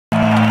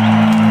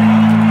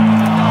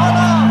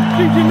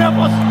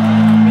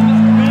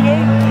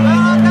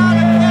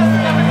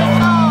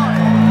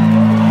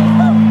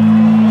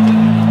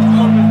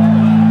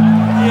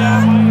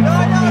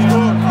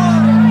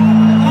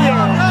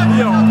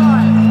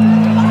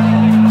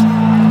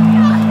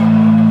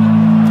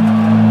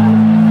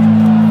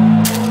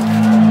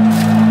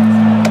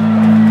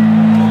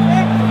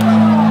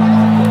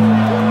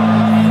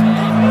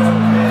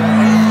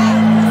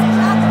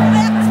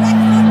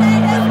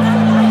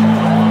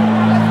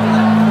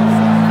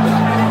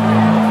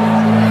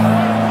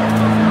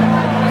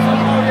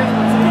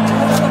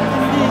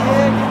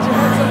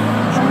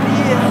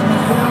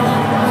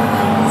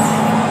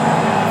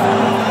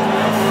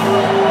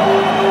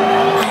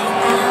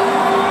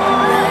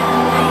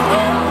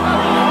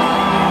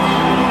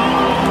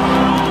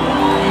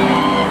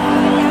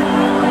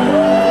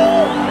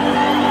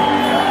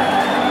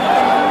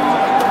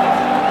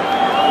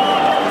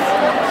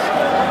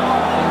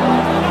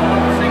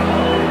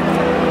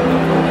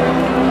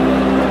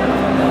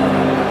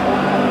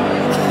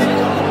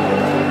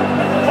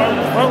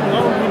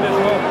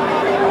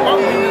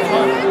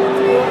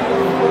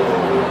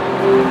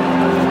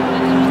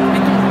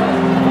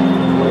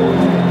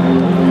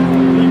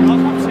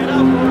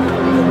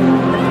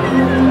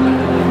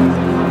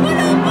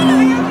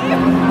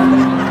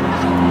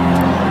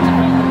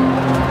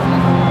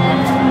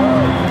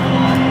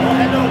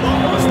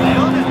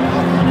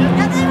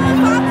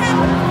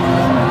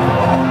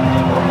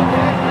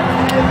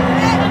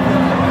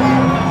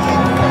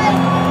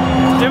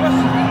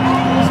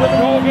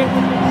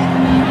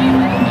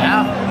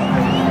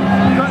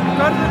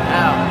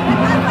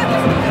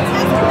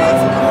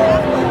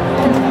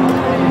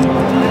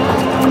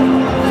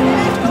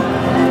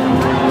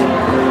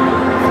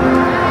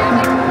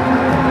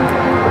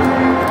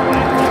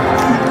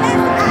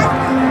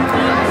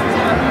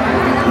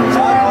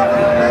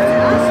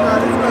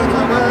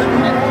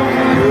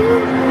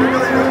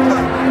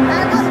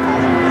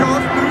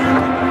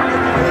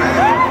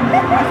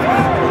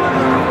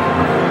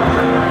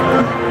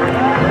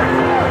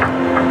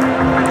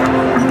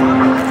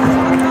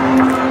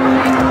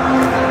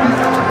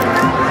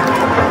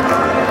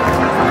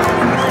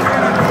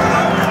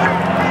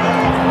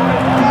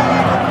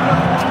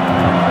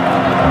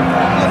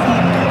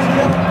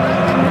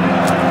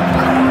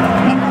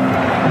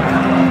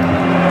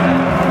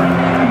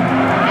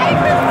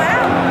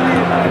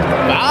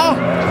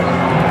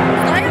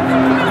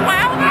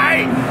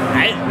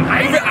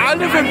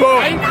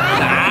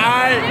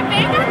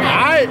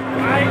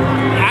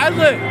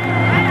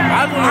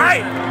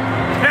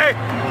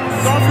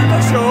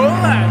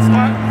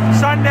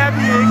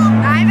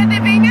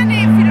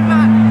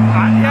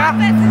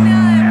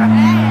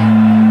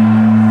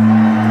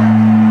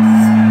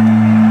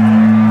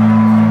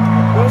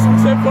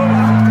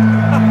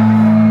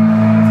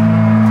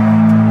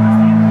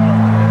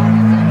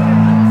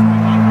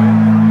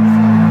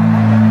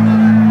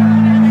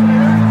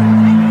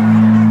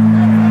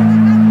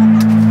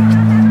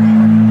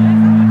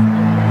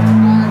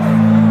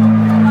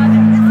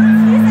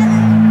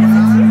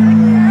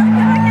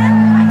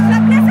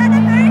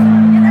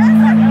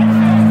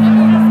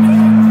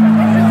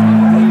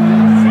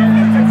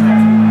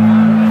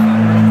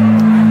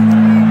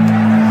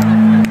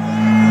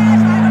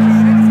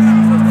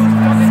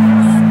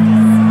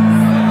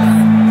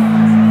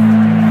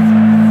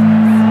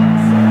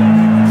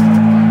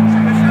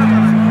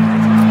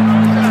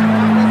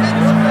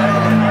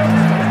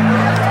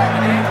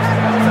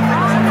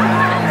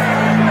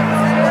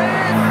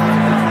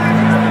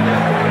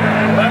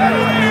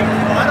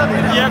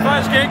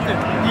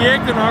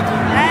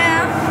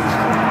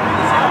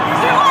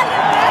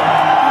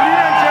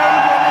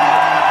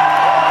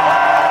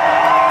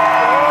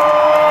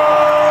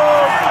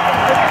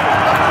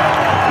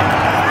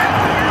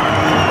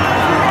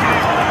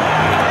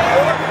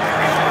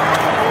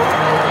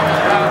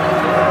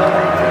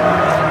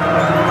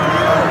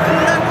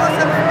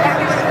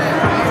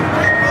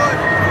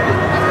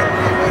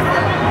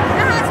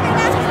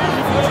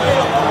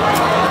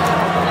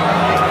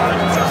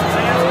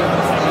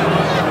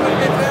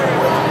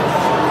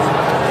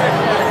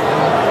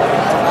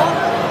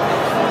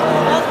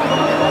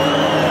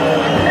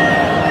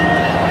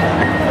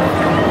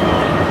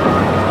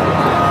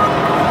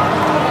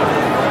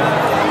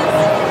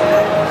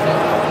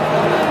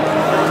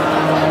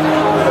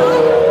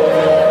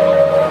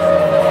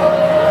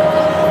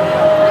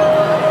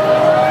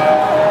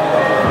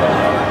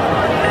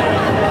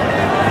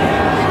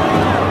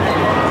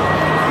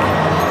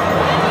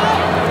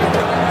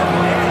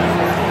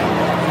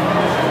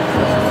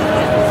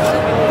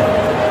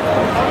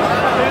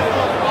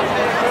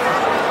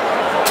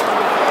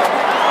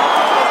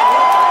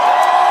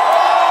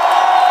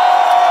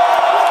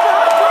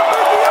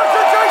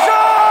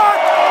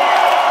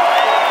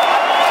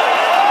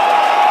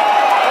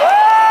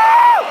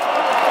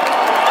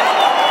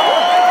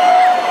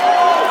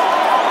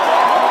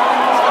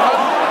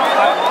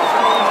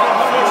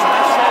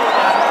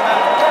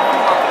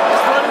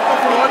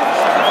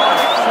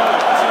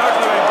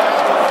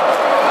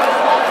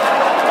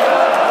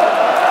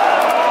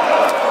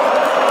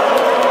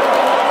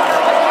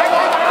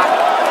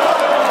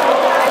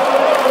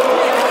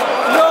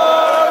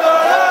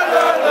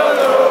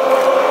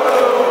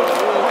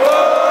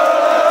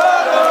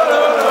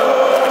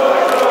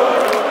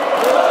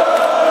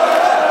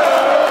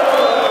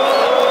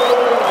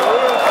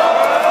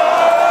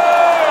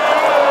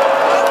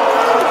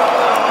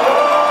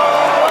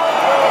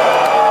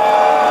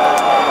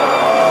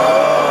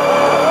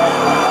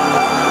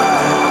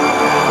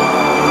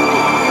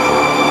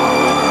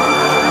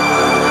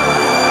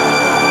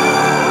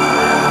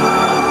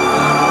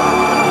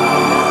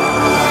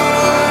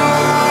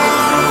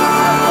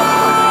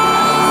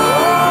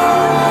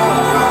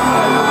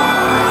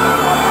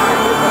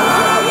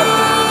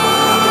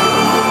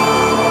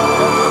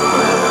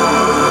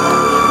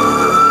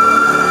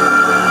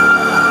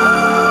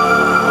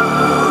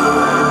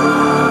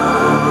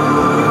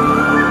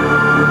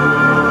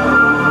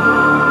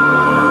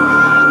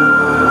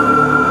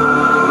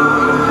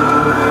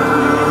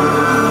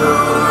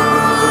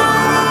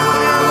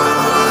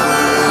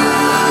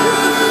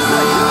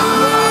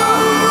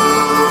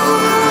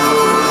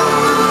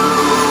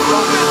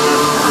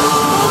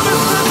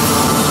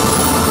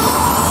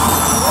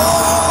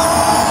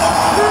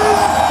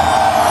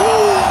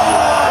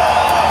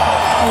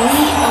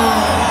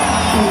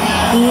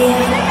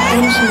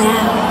and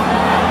now,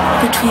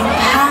 between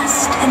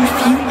past and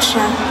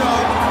future,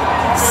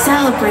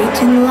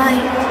 celebrating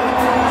life.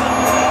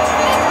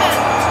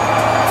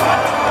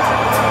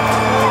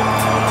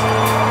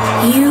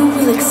 You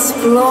will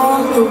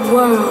explore the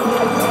world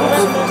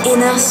of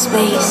inner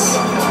space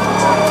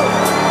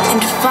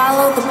and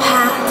follow the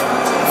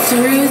path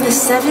through the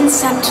 7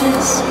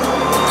 centers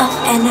of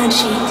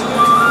energy.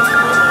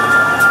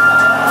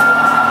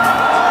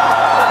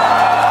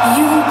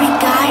 You will be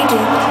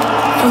guided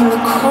from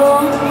the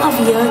core of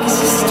your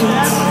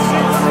existence,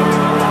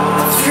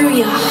 through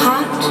your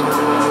heart,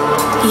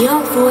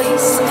 your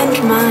voice and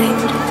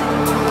mind,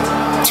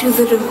 to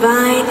the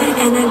divine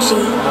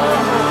energy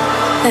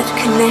that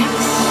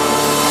connects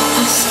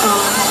us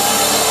all.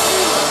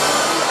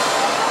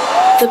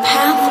 The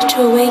path to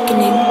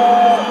awakening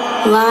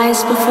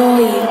lies before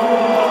you.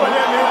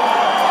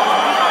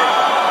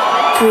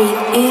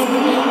 Breathe in,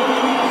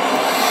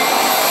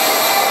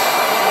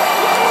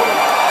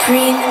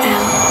 breathe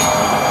out.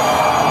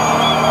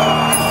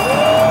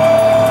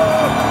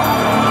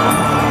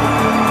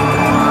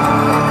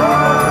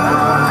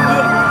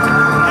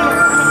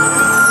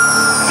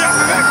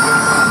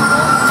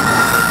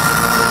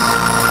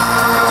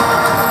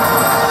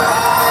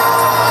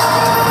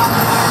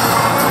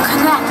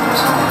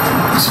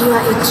 To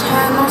your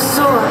eternal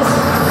source.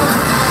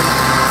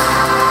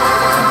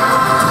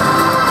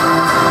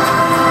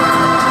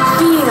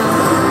 Feel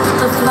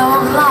the flow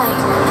of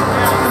life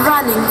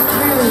running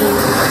through you.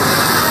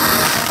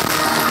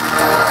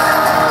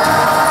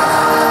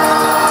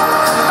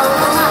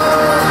 Open up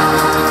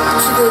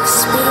to the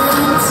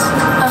experience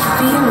of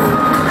feeling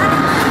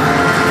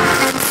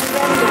and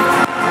surrender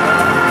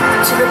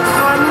to the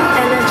primal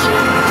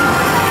energy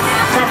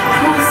that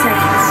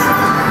pulsates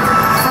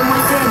from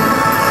within.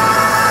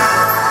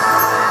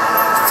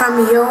 From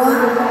your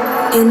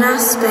inner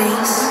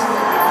space,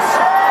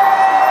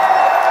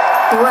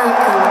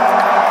 welcome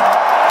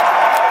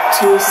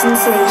to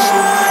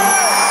sensation.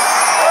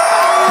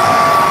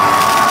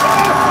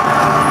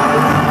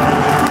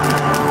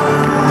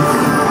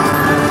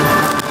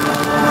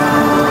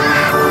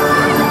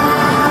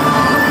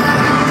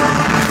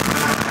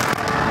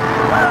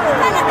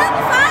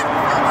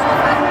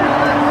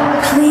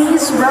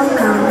 Please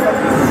welcome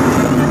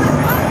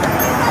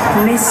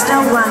Mr.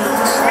 White.